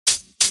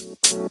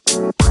And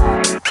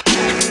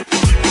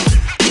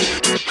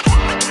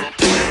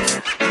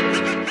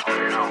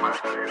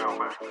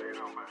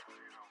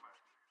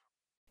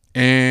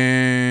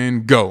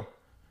go.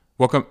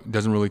 Welcome.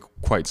 Doesn't really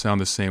quite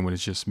sound the same when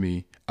it's just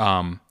me.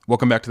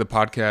 Welcome back to the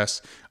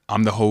podcast.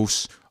 I'm the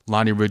host,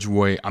 Lonnie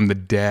Ridgeway. I'm the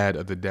dad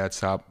of the Dad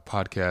Stop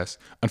podcast.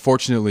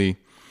 Unfortunately,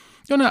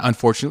 not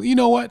unfortunately, you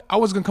know what? I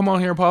was going to come on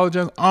here and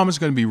apologize. I'm just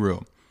going to be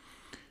real.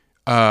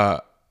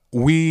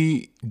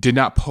 We did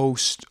not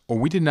post or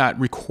we did not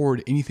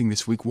record anything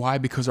this week. Why?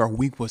 Because our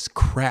week was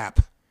crap.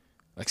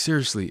 Like,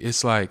 seriously,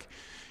 it's like,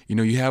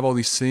 you have all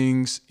these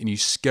things and you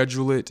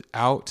schedule it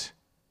out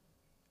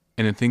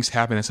and then things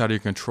happen that's out of your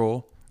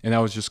control. And that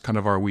was just kind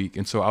of our week.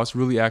 And so I was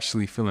really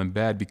actually feeling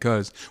bad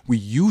because we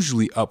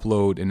usually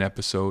upload an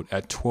episode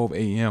at 12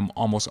 a.m.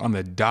 almost on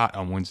the dot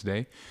on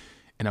Wednesday.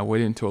 And I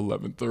waited until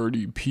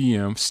 11:30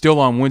 p.m. still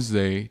on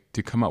Wednesday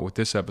to come out with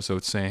this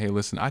episode saying, hey,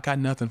 listen, I got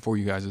nothing for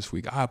you guys this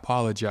week. I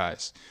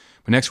apologize.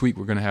 But next week,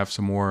 we're going to have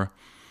some more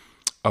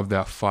of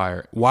that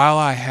fire. While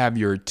I have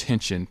your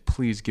attention,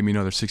 please give me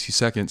another 60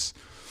 seconds.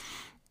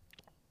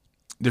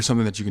 There's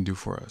something that you can do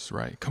for us,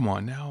 right? Come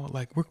on now.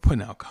 Like, we're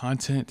putting out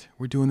content.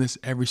 We're doing this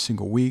every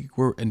single week.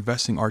 We're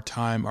investing our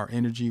time, our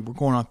energy. We're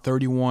going on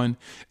 31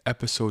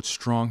 episodes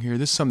strong here.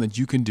 This is something that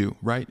you can do,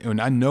 right? And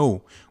I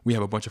know we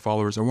have a bunch of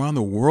followers around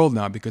the world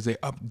now because they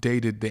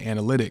updated the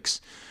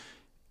analytics.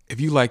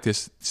 If you like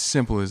this,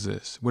 simple as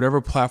this.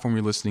 Whatever platform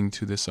you're listening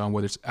to this on,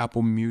 whether it's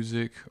Apple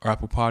Music or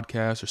Apple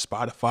Podcasts or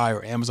Spotify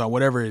or Amazon,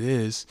 whatever it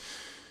is,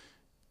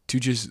 to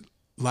just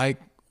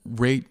like,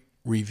 rate,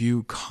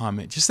 review,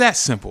 comment, just that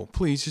simple.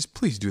 Please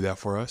do that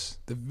for us.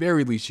 The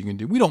very least you can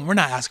do. We're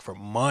not asking for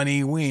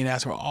money. We ain't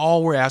asking for,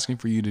 all we're asking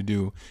for you to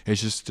do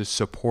is just to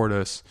support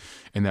us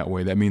in that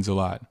way. That means a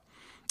lot.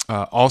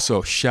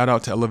 Also, shout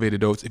out to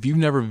Elevated Oats. If you've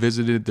never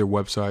visited their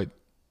website,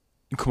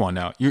 come on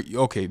now.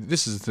 Okay,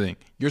 this is the thing.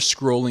 You're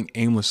scrolling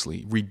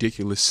aimlessly,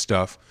 ridiculous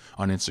stuff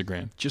on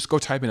Instagram. Just go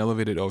type in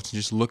Elevated Oats and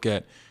just look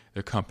at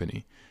their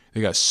company.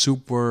 They got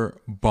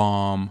Super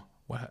Bomb.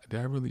 What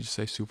did I really just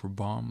say? Super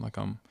Bomb? Like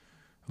I'm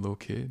a little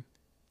kid.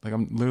 Like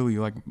I'm literally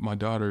like my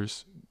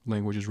daughter's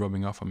language is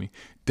rubbing off on me.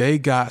 They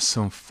got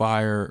some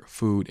fire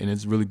food and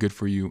it's really good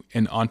for you.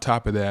 And on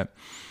top of that,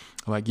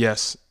 like,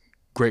 yes,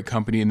 great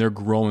company and they're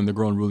growing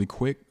really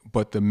quick,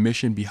 but the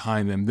mission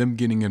behind them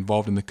getting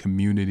involved in the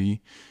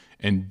community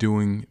and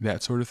doing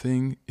that sort of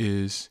thing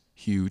is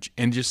huge.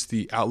 And just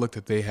the outlook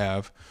that they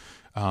have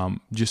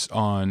just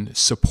on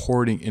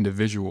supporting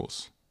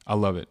individuals. I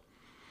love it.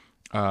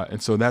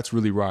 And so that's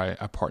really why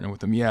I partner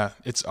with them. Yeah,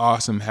 it's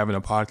awesome having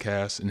a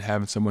podcast and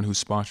having someone who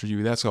sponsors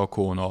you. That's all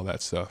cool and all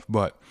that stuff.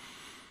 But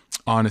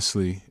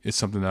honestly, it's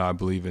something that I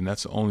believe in.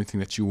 That's the only thing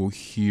that you will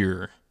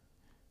hear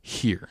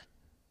here,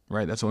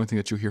 right? That's the only thing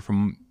that you'll hear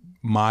from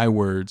my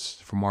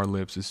words, from our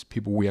lips, is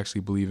people we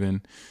actually believe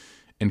in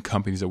and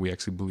companies that we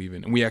actually believe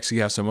in. And we actually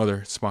have some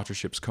other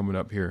sponsorships coming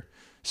up here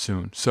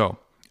soon. So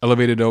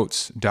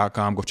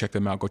elevatedoats.com. Go check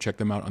them out. Go check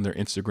them out on their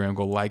Instagram.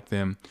 Go like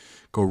them.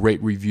 Go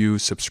rate, review,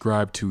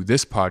 subscribe to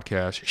this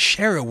podcast.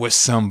 Share it with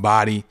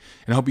somebody.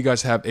 And I hope you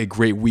guys have a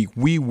great week.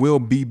 We will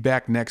be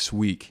back next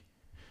week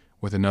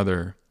with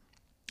another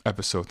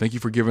episode. Thank you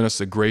for giving us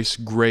the grace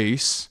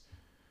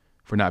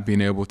for not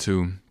being able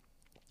to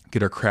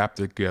get our crap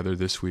together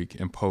this week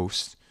and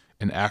post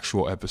an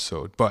actual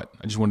episode. But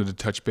I just wanted to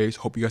touch base.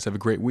 Hope you guys have a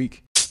great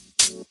week.